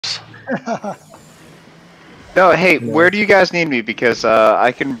No, hey, Yeah. where do you guys need me? Because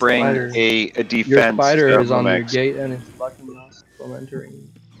I can bring Spider. a defense. Your spider is on your Lummox. gate and it's blocking us from entering.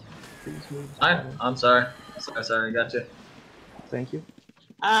 Please move. I'm sorry. Sorry, I got you. Thank you.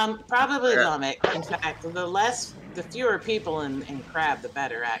 Probably Lummox. In fact, the fewer people in Crab, the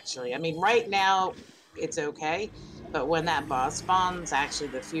better. Actually, I mean, right now it's okay, but when that boss spawns, actually,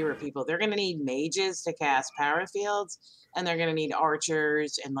 the fewer people, they're gonna need mages to cast power fields, and they're gonna need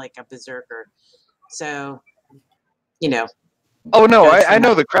archers and like a berserker. So, you know. Oh no, I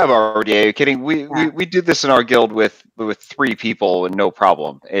know the Crab RDA. Are you kidding? We did this in our guild with 3 people and no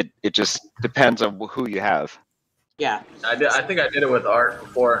problem. It just depends on who you have. Yeah. I think I did it with Art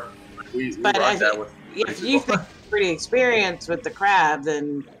before. We rocked that with. If you think you're pretty experienced with the Crab,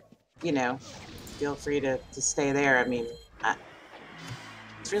 then you know, feel free to stay there. I mean,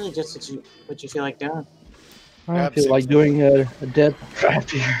 it's really just what you feel like doing. I feel like doing a death trap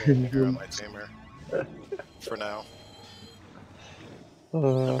here. My tamer. For now.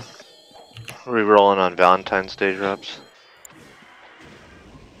 Are we rolling on Valentine's Day drops?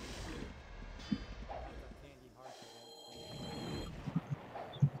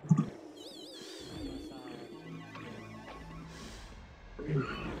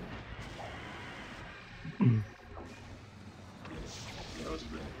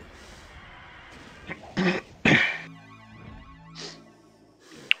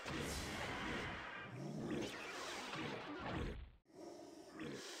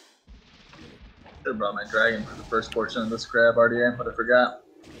 Should have brought my dragon for the first portion of this Crab RDA, but I forgot.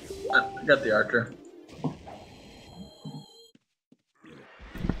 I got the archer.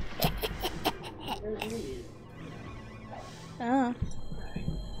 Oh.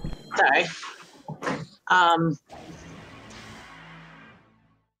 Sorry.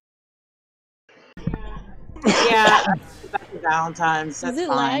 Yeah, back to Valentine's. That's Is it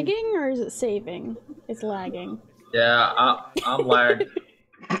fine. lagging or is it saving? It's lagging. Yeah, I'm lagged.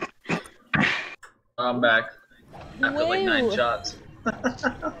 I'm back. After like 9 shots.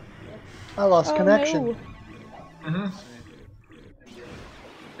 I lost connection. No.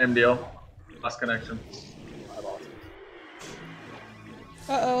 Same deal. Lost connection.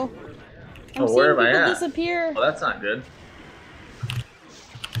 Uh-oh. I'm Oh, where seeing am I people at? disappear. Well, that's not good.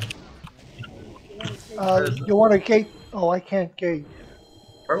 You want to gate? Oh, I can't gate.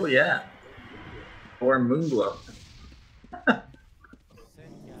 Where are we at? Or Moonglow.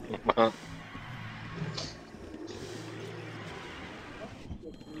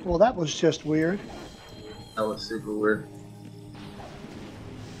 Well, that was just weird. That was super weird.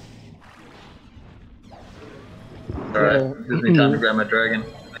 Alright, gives me time to grab my dragon,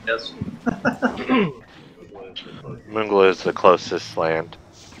 I guess. Moonglow is the closest land.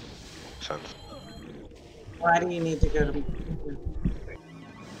 Sense. Why do you need to go to?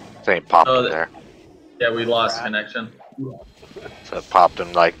 They popped him there. Yeah, we lost connection. So it popped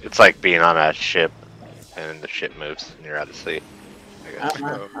him like it's like being on a ship, and then the ship moves and you're out of sea. Okay.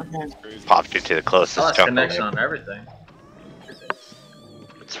 Popped you to the I closest lost chunk. connection on everything.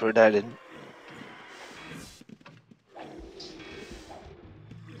 That's where that didn't.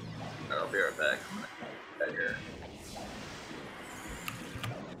 I'll be right back. Back here.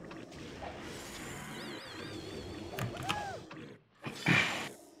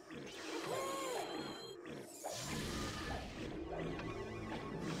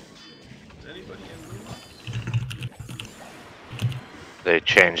 They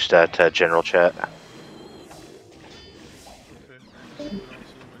changed that general chat.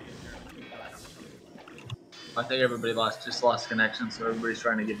 I think everybody just lost connection, so everybody's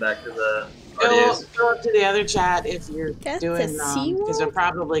trying to get back to the Go RDAs. up to the other chat if you're That's doing, a because they're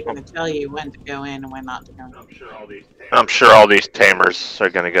probably going to tell you when to go in and when not to go in. I'm sure all these tamers are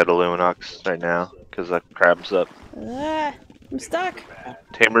gonna go to Lummox right now because the crab's up. I'm stuck.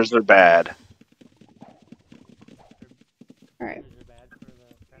 Tamers are bad. Alright.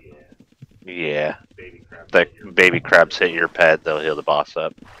 Yeah. The baby crabs hit your pet, they'll heal the boss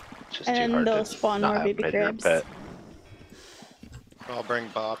up. It's just too And hard they'll to spawn not more have baby them hit your crabs. pet. I'll bring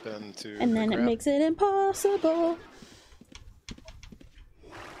Bop into. And then it makes it impossible.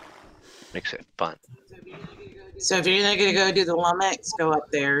 Makes it fun. So if you're not going to go do the Lummox, go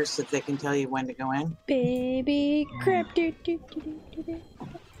up there so that they can tell you when to go in. Baby crab. Is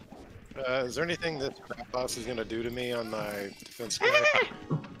there anything that crab boss is gonna do to me on my defense?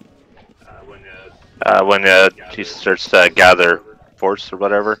 When he starts to gather force or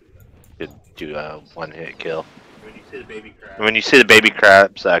whatever, you do a one-hit kill. When you see the baby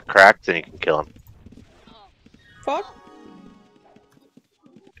crabs cracked, then you can kill them. Fuck.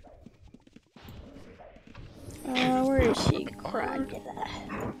 Where is she? Crab.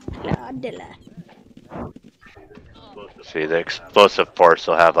 Dilla. See, the explosive force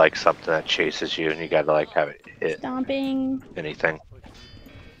will have like something that chases you, and you gotta like have it hit Stomping. anything.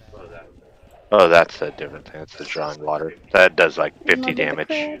 Oh, that's a different thing. That's the drawing water. That does like 50 damage,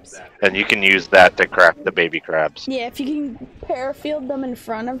 and you can use that to crack the baby crabs. Yeah, if you can parafield them in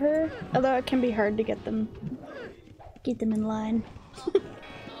front of her, although it can be hard to get them in line.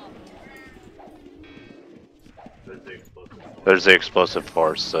 There's the explosive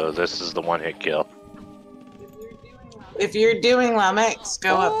force, so this is the one-hit kill. If you're doing Lummox,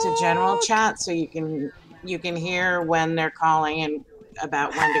 go up to general chat so you can hear when they're calling and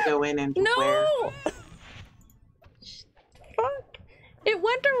about when to go in and where. No! Fuck! It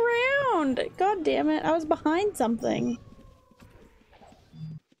went around! God damn it, I was behind something.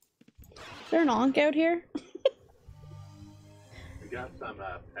 Is there an onk out here?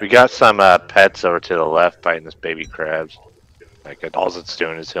 We got some pets over to the left fighting this baby crabs. Like, all it's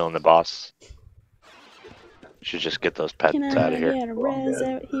doing is healing the boss. Should just get those pets out of here. Can I get a res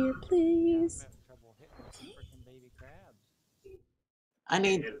out here, please? I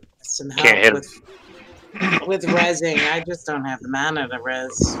need some help with rezzing. I just don't have the mana to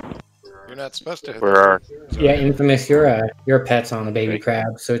res. You're not supposed to hit Where are? Yeah, Infamous, your pet's on the baby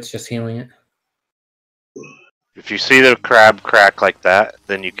crab, so it's just healing it. If you see the crab crack like that,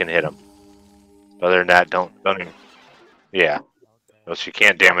 then you can hit him. Other than that, don't even. Yeah, else you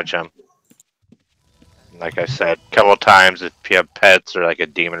can't damage them. Like I said, a couple of times, if you have pets or like a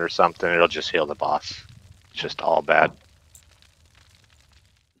demon or something, it'll just heal the boss. It's just all bad.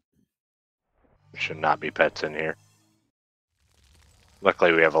 There should not be pets in here.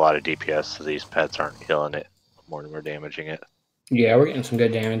 Luckily, we have a lot of DPS, so these pets aren't healing it more than we're damaging it. Yeah, we're getting some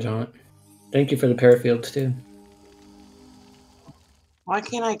good damage on it. Thank you for the parafields, too. Why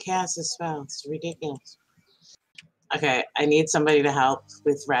can't I cast a spell? It's ridiculous. Okay, I need somebody to help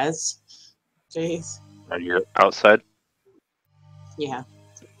with res. Jeez. Are you outside? Yeah.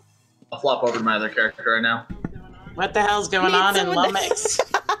 I'll flop over to my other character right now. What the hell's going on in Lummox?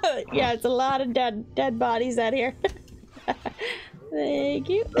 Yeah, it's a lot of dead bodies out here. Thank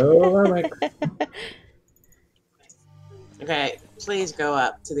you. Oh, Okay, please go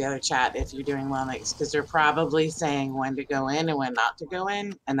up to the other chat if you're doing Lummox, because they're probably saying when to go in and when not to go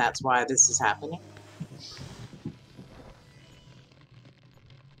in, and that's why this is happening.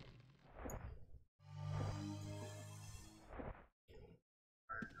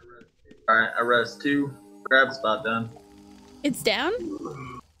 Alright, I res 2. Crab spot done. It's down?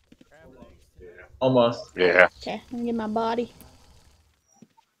 Almost. Yeah. Okay, let me get my body.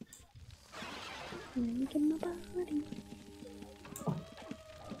 Let me get my body.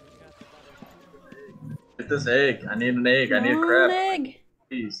 Get this egg. I need an egg. I need a crab. Egg.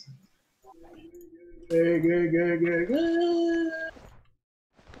 Please. Egg, egg, egg, egg, egg.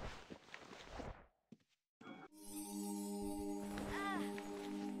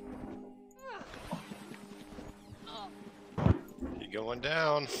 You're going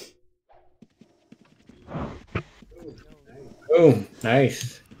down. Oh,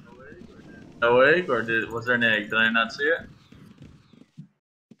 nice. No egg, or was there an egg? Did I not see it?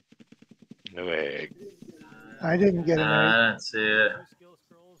 No egg. I didn't get an egg. I didn't see it.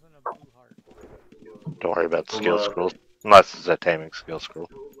 Don't worry about the skill scrolls. Unless it's a taming skill scroll.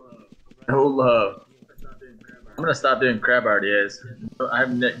 No love. I'm gonna stop doing crab RDAs. I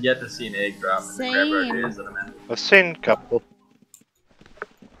haven't yet to see an egg drop in the crab RDAs that I'm in. I've seen a couple.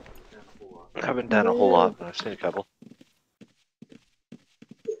 I haven't done a whole lot, but I've seen a couple.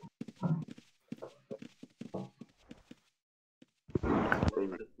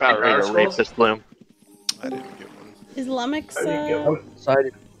 About ready to rape this bloom. I didn't get one. Is Lummox,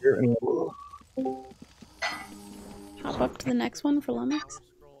 hop up to the next one for Lummox?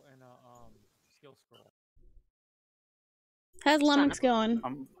 How's Lummox going?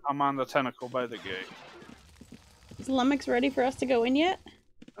 I'm on the tentacle by the gate. Is Lummox ready for us to go in yet?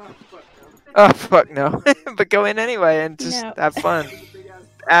 Oh fuck no! But go in anyway and just have fun.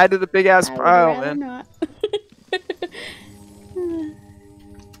 Add to the big ass pile, man. Not.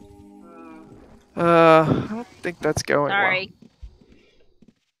 I don't think that's going Sorry.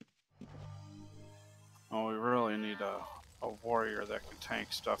 Oh, we really need a warrior that can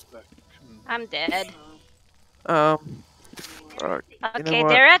tank stuff that can... I'm dead. Fuck. Okay, You know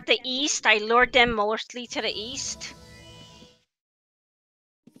they're at the east. I lured them mostly to the east.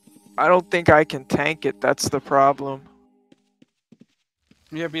 I don't think I can tank it. That's the problem.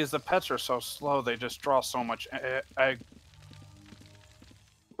 Yeah, because the pets are so slow, they just draw so much egg.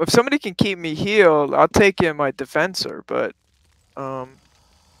 If somebody can keep me healed, I'll take in my defensor. But, I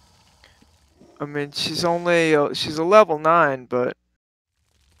mean, she's a level 9, but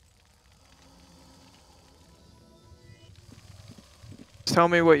tell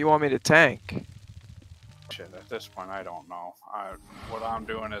me what you want me to tank. Shit, at this point, I don't know. What I'm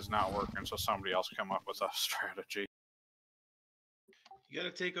doing is not working, so somebody else come up with a strategy. You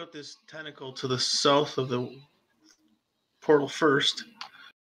gotta take out this tentacle to the south of the portal first.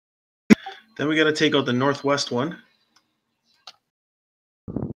 Then we gotta take out the northwest one.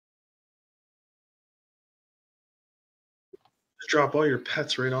 Just drop all your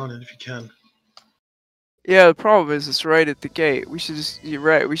pets right on it if you can. Yeah, the problem is it's right at the gate. We should just, you're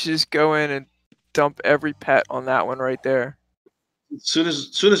right, we should just go in and dump every pet on that one right there. As soon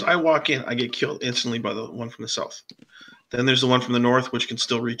as I walk in, I get killed instantly by the one from the south. Then there's the one from the north, which can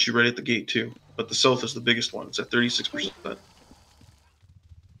still reach you right at the gate too. But the south is the biggest one. It's at 36%.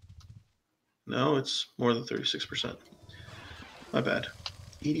 No, it's more than 36%. My bad.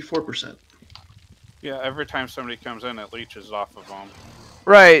 84%. Yeah, every time somebody comes in, it leeches off of them.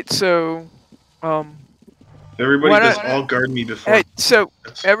 Right, so, Everybody does all guard me before. Hey, so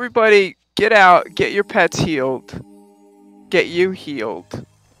everybody get out, get your pets healed, get you healed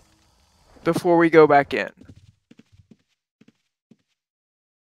before we go back in.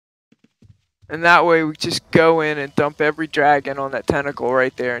 And that way we just go in and dump every dragon on that tentacle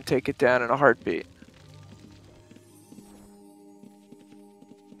right there and take it down in a heartbeat.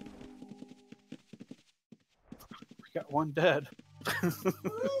 We got one dead.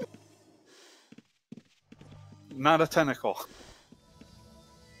 Not a tentacle.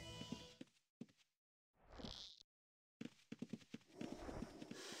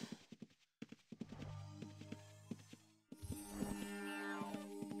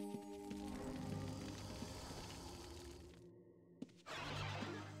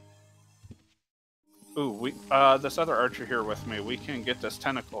 Ooh, this other archer here with me, we can get this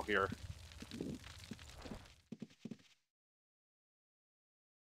tentacle here.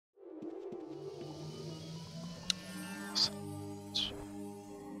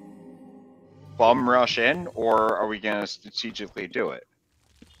 Bum rush in, or are we gonna strategically do it?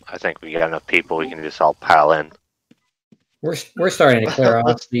 I think we got enough people. We can just all pile in. We're starting to clear off.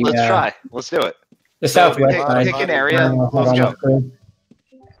 Let's try. Let's do it. The southwest side. Pick an area. Let's go.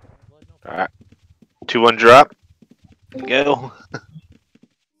 All right. 2-1 drop. Go.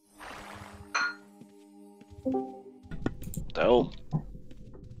 Oh.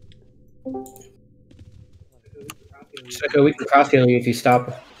 So we can cross heal you if you stop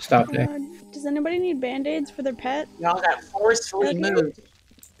there. Does anybody need band-aids for their pet? Y'all got forcefully moved.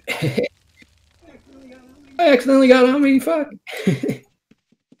 I accidentally got on me, fuck.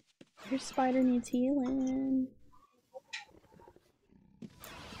 Your spider needs healing.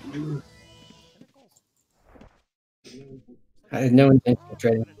 I had no intention of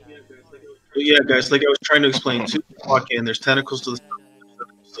trading. Yeah, guys, like I was trying to explain, too, walk in, there's tentacles to the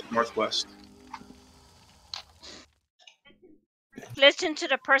south, to the northwest. Listen to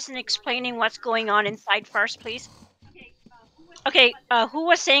the person explaining what's going on inside first, please. Okay, who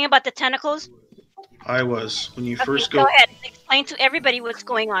was saying about the tentacles? I was. When you Okay, first go ahead. Explain to everybody what's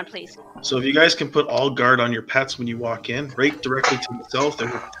going on, please. So if you guys can put all guard on your pets when you walk in, right directly to the south,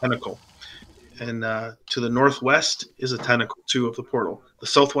 there's a tentacle. And to the northwest is a tentacle, too, of the portal. The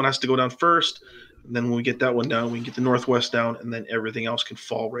south one has to go down first, and then when we get that one down, we can get the northwest down, and then everything else can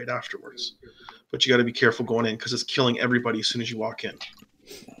fall right afterwards. But you got to be careful going in, because it's killing everybody as soon as you walk in.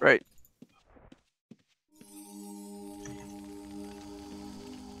 Right.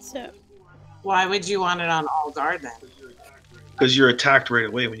 So, why would you want it on all guard then? Because you're attacked right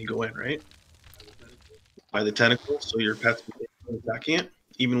away when you go in, right? By the tentacle, so your pet's attacking it,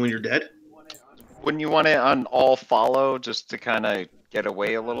 even when you're dead. Wouldn't you want it on all follow just to kind of get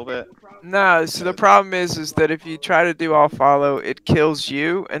away a little bit? No, so the problem is that if you try to do all follow, it kills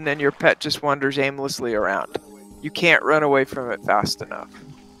you, and then your pet just wanders aimlessly around. You can't run away from it fast enough.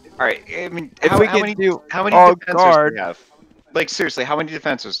 All right, I mean, if we can do how many all defensors guard, do we have? Like seriously, how many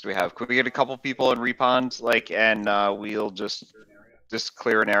defensors do we have? Could we get a couple people in repons, like, and we'll just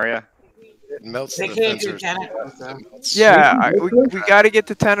clear an area? It melts They the can't do defensors. tentacles, though. yeah, we got to get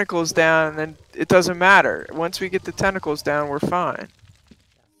the tentacles down, and then it doesn't matter. Once we get the tentacles down, we're fine.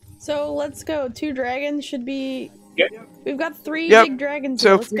 so let's go. 2 dragons should be. Yep. We've got 3 Yep. big dragons. So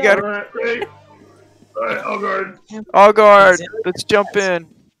here. if Let's we go. got Alright, all guard. all guard, let's jump in.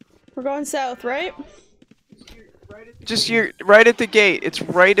 We're going south, right? Just you're right at the gate. It's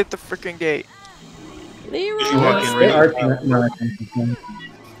right at the freaking gate. Leroy. You walk in right.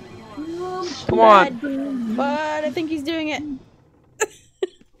 Come on. But I think he's doing it.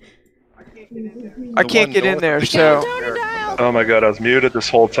 I can't get in there, so. Oh my god, I was muted this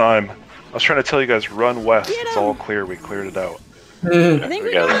whole time. I was trying to tell you guys, run west. It's all clear. We cleared it out. I think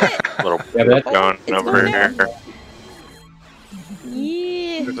we got got it. a little Yeah, going over here. Yeah.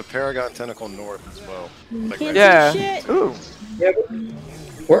 There's a Paragon tentacle north as well. Like Can't Yeah. see shit. Ooh. Yeah,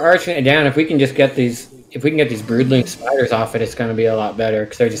 we're arching it down. If we can just get these, if we can get these broodling spiders off it, it's going to be a lot better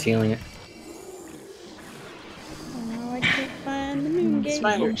because they're just healing it. Oh, I can't find the moon gate.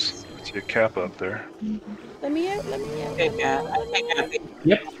 Spiders. See a cap up there. Let me out. Let me out. Okay, yeah, I think I think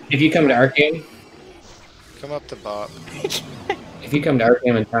Yep. If you come to Arcane, come up to Bob. if you come to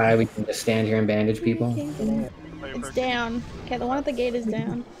Arcane and try, we can just stand here and bandage people. Can't get out. It's down. Okay, the one at the gate is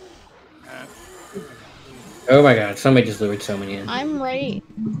down. Oh my god, somebody just lured so many in. I'm right.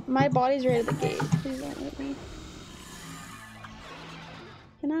 My body's right at the gate. Please don't hit me.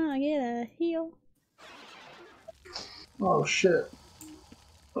 Can I get a heal? Oh shit.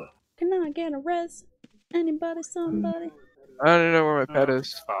 Can I get a res? Anybody, somebody? I don't know where my pet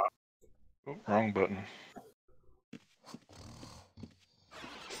is. Oh, wrong button.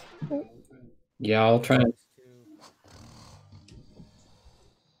 Yeah, I'll try and...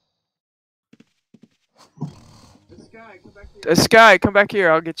 Sky, come back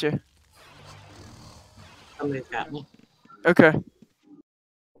here. I'll get you. somebody's got me. Okay.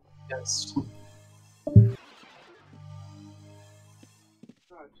 Ghost.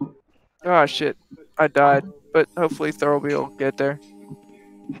 Oh shit, I died, but hopefully Thurlby will get there.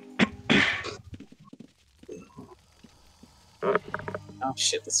 Oh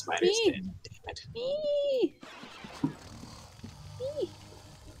shit, the spider's dead.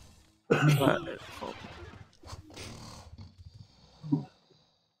 Damn it.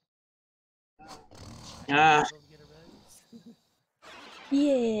 Ah.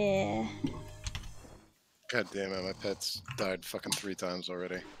 Yeah. God damn it, my pet's died fucking 3 times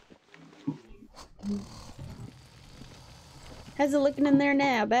already. How's it looking in there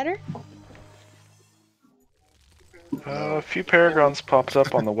now? Better? A few Paragons popped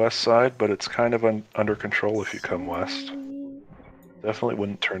up on the west side, but it's kind of under control if you come west. Definitely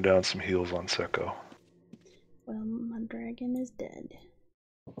wouldn't turn down some heals on Sekko. Well, my dragon is dead.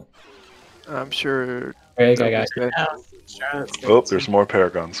 I'm sure. Hey, I got you. Oh, there's more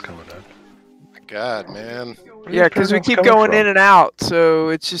Paragons coming in. My God, man. Yeah, because we keep going in and out, so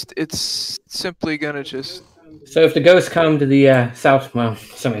it's simply gonna just. So if the ghosts come to the south, well,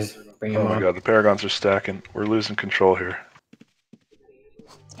 somebody's bringing Oh them my on. god, the Paragons are stacking. We're losing control here.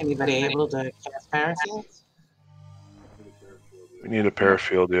 Anybody able to cast Parafield? We need a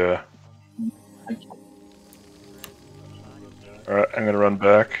Parafield, yeah. Alright, I'm gonna run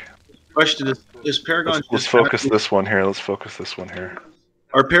back. Question is Paragon. Let's focus this one here. Let's focus this one here.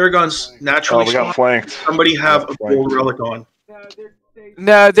 Are Paragons naturally? Oh, we got strong? flanked. Somebody have a gold relic on.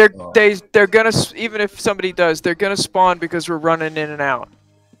 No, they're gonna, even if somebody does, they're gonna spawn because we're running in and out.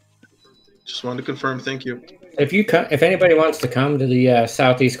 Just wanted to confirm. Thank you. If anybody wants to come to the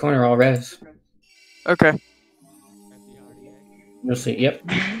southeast corner, I'll res. Okay. You'll see. Yep.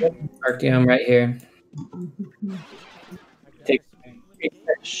 Archeum right here. Take.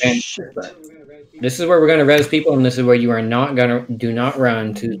 This is where we're gonna res people, and this is where you are not gonna do not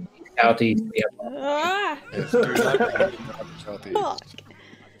run to the southeast. Ah!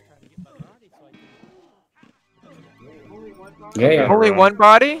 Yeah. Only one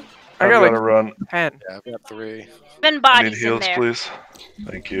body? I got like run. 10. Yeah, I've got 3. 7 I need bodies in heals, there. please.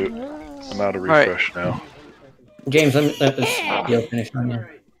 Thank you. I'm out of refresh now. James, let this heal finish on you.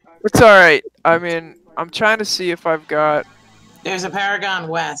 It's alright. I mean, I'm trying to see if I've got. There's a Paragon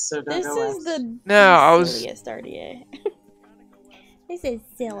west, so don't This go is west. the No, I was. silliest RDA. This is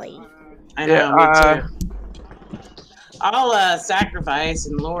silly. I know, me too. I'll sacrifice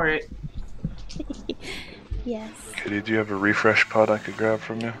and lure it. Yes. Kitty, do you have a refresh pod I could grab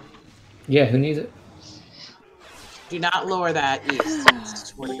from you? Yeah, who needs it? Do not lure that east.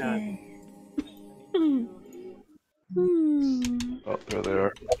 Swear to God. Oh, there they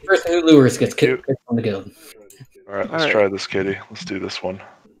are. The person who lures gets kicked on the guild. Alright, let's try this, Kitty. Let's do this one.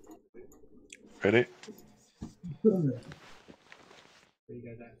 Ready? Where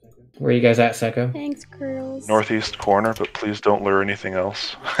are you guys at, Sekko? Thanks, girls. Northeast corner, but please don't lure anything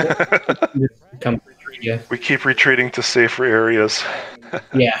else. Come, yeah. We keep retreating to safer areas.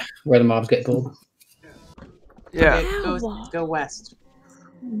 Yeah, where the mobs get gold. Yeah. Okay, go west.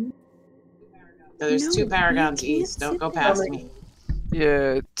 So there's 2 Paragons east. Don't go past me.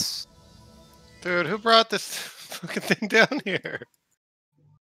 Yeah, it's. Dude, who brought this fucking thing down here?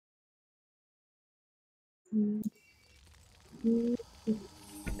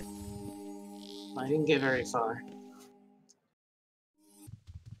 I didn't get very far.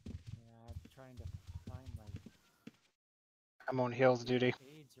 I'm on heals duty.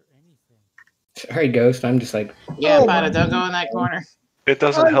 Sorry, Ghost. I'm just like. Yeah, Pata, don't go in that corner. It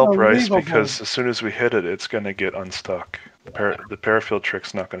doesn't help, Rice, because as soon as we hit it, it's going to get unstuck. The parafield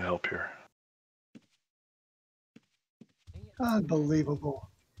trick's not going to help here. Unbelievable.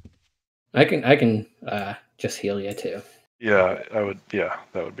 I can just heal you too. Yeah, I would. Yeah,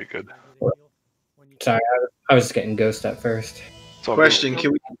 that would be good. Sorry, I was just getting ghost up first. Question: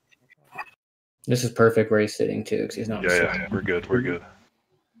 Can we? This is perfect where he's sitting too, because he's not. Yeah, we're good. We're good.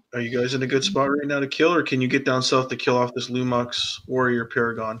 Are you guys in a good spot right now to kill, or can you get down south to kill off this Lummox warrior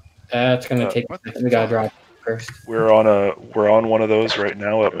Paragon? It's gonna take. We gotta drop first. We're on one of those right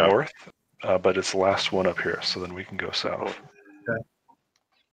now up north, but it's the last one up here, so then we can go south.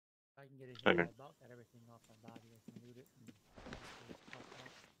 Okay.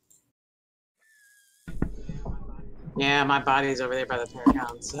 Yeah, my body's over there by the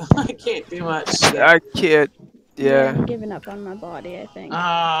Paragon, so I can't do much. I can't. Yeah. I'm giving up on my body, I think.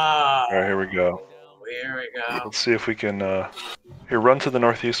 Ah. All right, here we go. Here we go. Let's see if we can. Here, run to the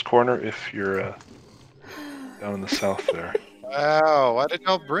northeast corner if you're down in the south there. Wow, why did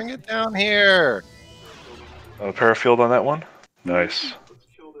y'all bring it down here? Parafield on that one? Nice.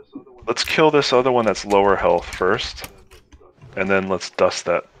 Let's kill this other one that's lower health first, and then let's dust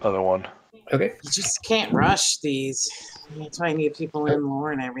that other one. Okay. You just can't rush these. That's why I need people in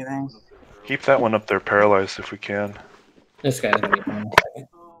more and everything. Keep that one up there paralyzed if we can. This guy's gonna be fine in a second.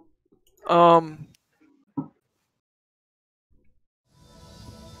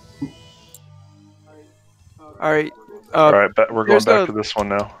 Alright. Alright, we're going back to this one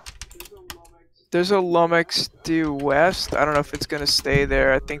now. There's a Lummox due west. I don't know if it's gonna stay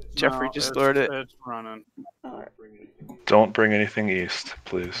there. I think Jeffrey just lured it. It's running. Don't bring anything east,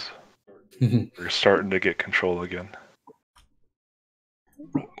 please. We're starting to get control again.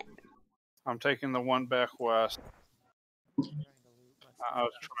 I'm taking the one back west. I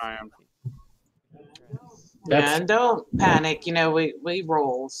was trying. Yeah, and don't panic. You know, we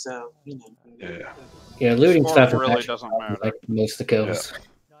roll, so you know. Yeah. Yeah, looting Score stuff really is doesn't matter. like most of the kills.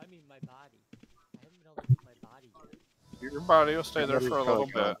 Your body will stay there for a little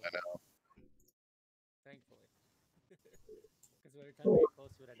bit.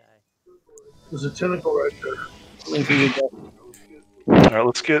 There's a tentacle right there. Alright,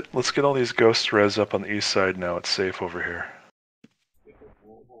 let's get all these ghost res up on the east side now. It's safe over here.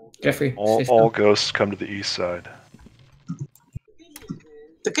 Jeffrey, all ghosts come to the east side.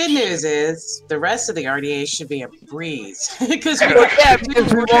 The good news is the rest of the RDA should be a breeze because we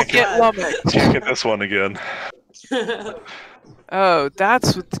won't get Lummox. Can't get this one again. Oh,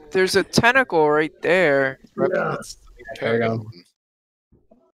 that's what. There's a tentacle right there. Yeah. Paragon.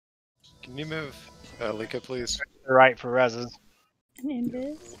 Can you move, Lika, please? Right for reses.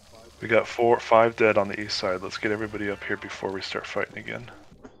 We got 5 dead on the east side. Let's get everybody up here before we start fighting again.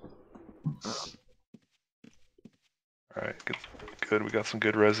 Alright, good. We got some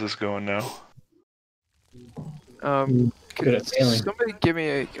good reses going now. Good at failing. Somebody give me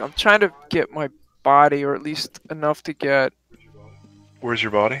a. I'm trying to get my body, or at least enough to get. Where's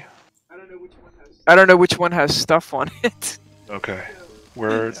your body? I don't know which one has stuff on it. Okay.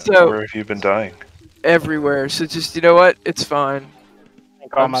 Where have you been dying? Everywhere. So just, you know what? It's fine.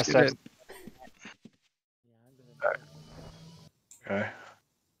 Call my sex. Okay.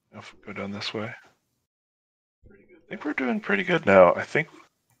 If we go down this way. I think we're doing pretty good now.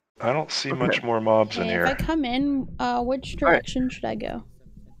 I don't see much more mobs in here. If I come in, which direction should I go?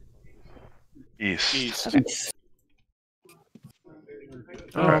 East. Okay.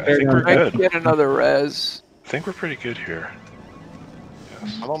 Alright, I think we're good. Get another res. I think we're pretty good here.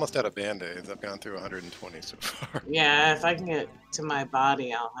 Yes. I'm almost out of band-aids. I've gone through 120 so far. Yeah, if I can get to my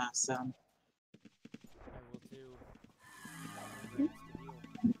body, I'll have some.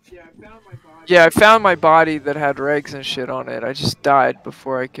 Yeah, I found my body that had regs and shit on it. I just died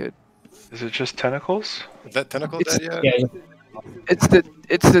before I could. Is it just tentacles? Is that tentacle dead yet? Yeah. It's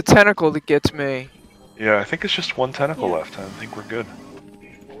the tentacle that gets me. Yeah, I think it's just one tentacle left. I think we're good.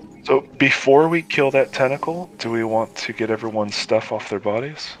 So before we kill that tentacle, do we want to get everyone's stuff off their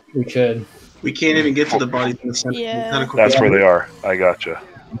bodies? We should. We can't even get to the bodies in the center. That's where they are. I gotcha.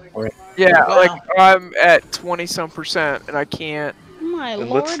 Yeah, like I'm at 20-some%, and I can't. My And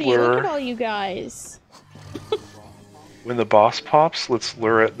let's lordy, lure- look at all you guys. When the boss pops, let's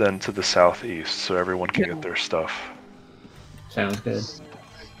lure it then to the southeast so everyone can get their stuff. Sounds good.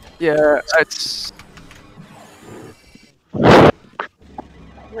 Yeah, it's.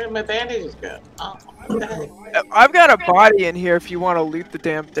 Where'd my bandages go? Oh, what the heck? I've got a body in here if you want to loot the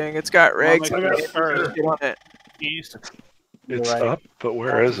damn thing. It's got regs. Get on it. East. It's up, but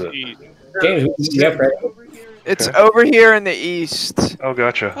where is it? James, yep, right. It's over here in the east. Oh,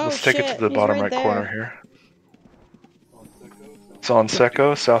 gotcha. Oh, Let's take it shit, to the he's bottom right right there. corner here. It's on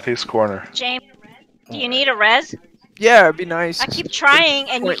Secco, southeast corner. James, do you need a res? Yeah, it'd be nice. I keep trying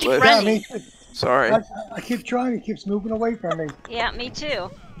and you keep Pointless. Yeah, running. me too. Sorry. I keep trying. It keeps moving away from me. Yeah, me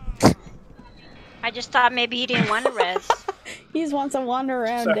too. I just thought maybe he didn't want to res. He just wants to wander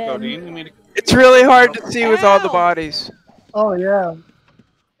around Secco, do dead. you need me to? It's really hard to see with all the bodies. Oh yeah.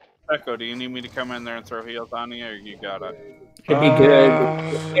 Secco, do you need me to come in there and throw heals on you, or you got it? It'd be good.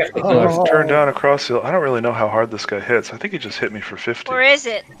 I've turned down a cross heal. I don't really know how hard this guy hits. I think he just hit me for 50. Where is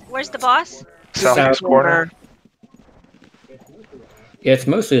it? Where's the boss? Southeast corner. Yeah, it's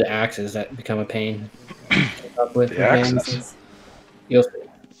mostly the axes that become a pain. Up with The axes? You'll see.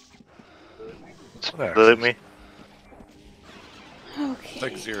 Loot me. It's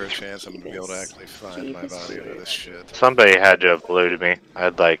like 0 chance I'm gonna be able to actually find my body out of this shit. Somebody had to have looted me. I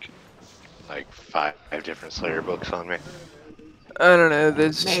had like 5 different Slayer books on me. I don't know.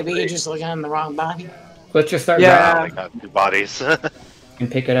 There's Maybe you're just looking on the wrong body. Let's just start. Yeah. I got 2 bodies. And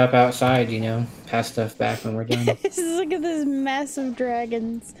pick it up outside, you know. Pass stuff back when we're done. Look at this massive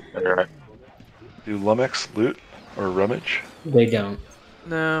dragons. Alright. Do Lummox loot or rummage? They don't.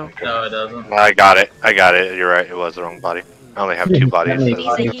 No. No, it doesn't. I got it. I got it. You're right. It was the wrong body. I only have 2 bodies. Needs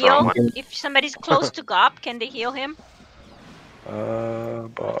so a it's the wrong heal. one. If somebody's close to Gop, can they heal him?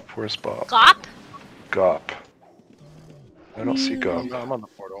 Bop. Where's Bop? Gop? Gop. I don't see Gop. I'm on the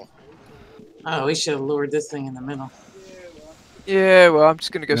portal. Oh, we should have lured this thing in the middle. Yeah, well, I'm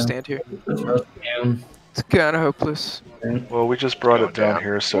just gonna go Yeah. stand here. Down. It's kind of hopeless. Well, we just brought it down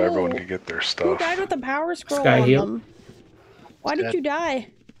here so everyone could get their Who stuff. died with the power scroll Sky on heal. them? Why did you die?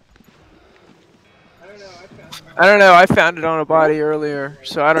 I don't know. I found it on a body earlier,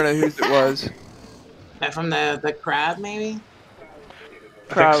 so I don't know whose it was. That from the crab, maybe?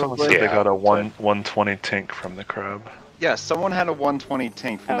 I think someone said Probably. they got a 120 tank from the crab. Yeah, someone had a 120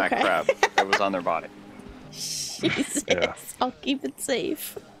 tank from that Okay. crab that was on their body. Jesus, Yeah. I'll keep it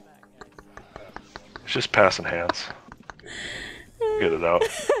safe. It's just passing hands. Get it out.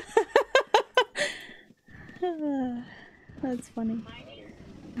 That's funny.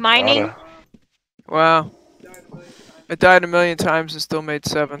 Mining? Lotta- Wow. I died a million times and still made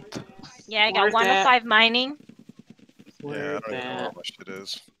 7th. Yeah, I got Worth 105 mining. Yeah, I don't even know how much it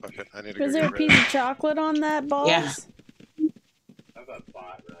is. Okay, I need to Was go there a get piece ready. of chocolate on that boss? Yeah.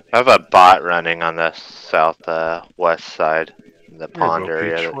 I have a bot running on the south west side, in the pond Bo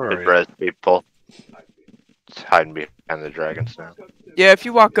area. Peach, That where could are you? res people. It's hiding behind the dragons now. Yeah, if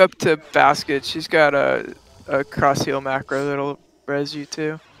you walk up to Basket, she's got a cross heal macro that'll res you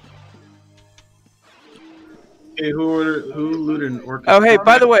too. Hey, who looted an orc? Oh, hey,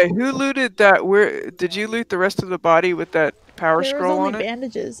 by the way, who looted that? Where did you loot the rest of the body with that power There was scroll on only it?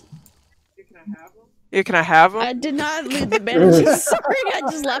 bandages. Yeah, can I have them? I did not loot the bandages. Sorry, I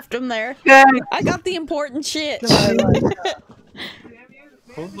just left them there. Yeah. I got the important shit.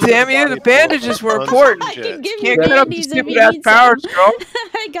 Damn you, the bandages were important. I can give you Can't get up to bandies if stupid you ass need power some. scroll.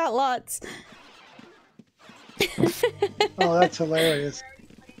 I got lots. Oh, that's hilarious.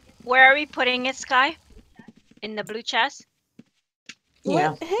 Where are we putting it, Sky? In the blue chest?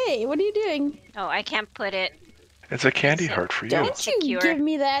 What? Hey, what are you doing? Oh, I can't put it. It's a candy heart for you. Don't you Secure. give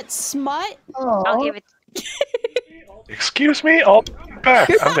me that smut. I'll give it. Excuse me? I'll be back.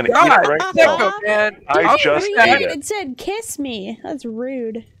 I'm gonna eat God, it right now. man. I just Read ate it. it. It said kiss me. That's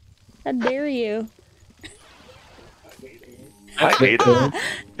rude. How dare you? I ate it.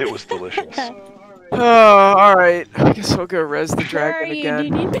 It was delicious. Oh, alright. I guess I'll go res the Where are dragon you? Do again.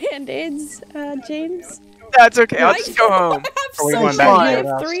 you need band-aids, James? That's okay, I'll just go home. I we have going so back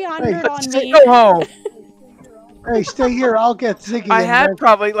much. to your house? 300 on Just me. go home. Hey, stay here. I'll get Ziggy. I and had then-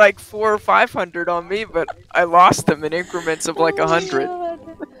 probably like 400 or 500 on me, but I lost them in increments of like 100.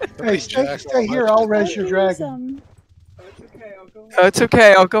 Hey, stay here. I'll res your dragon. Oh, it's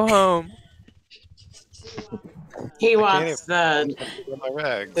okay, I'll go home. He wants my the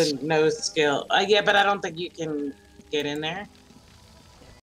rags. no skill. Yeah, but I don't think you can get in there.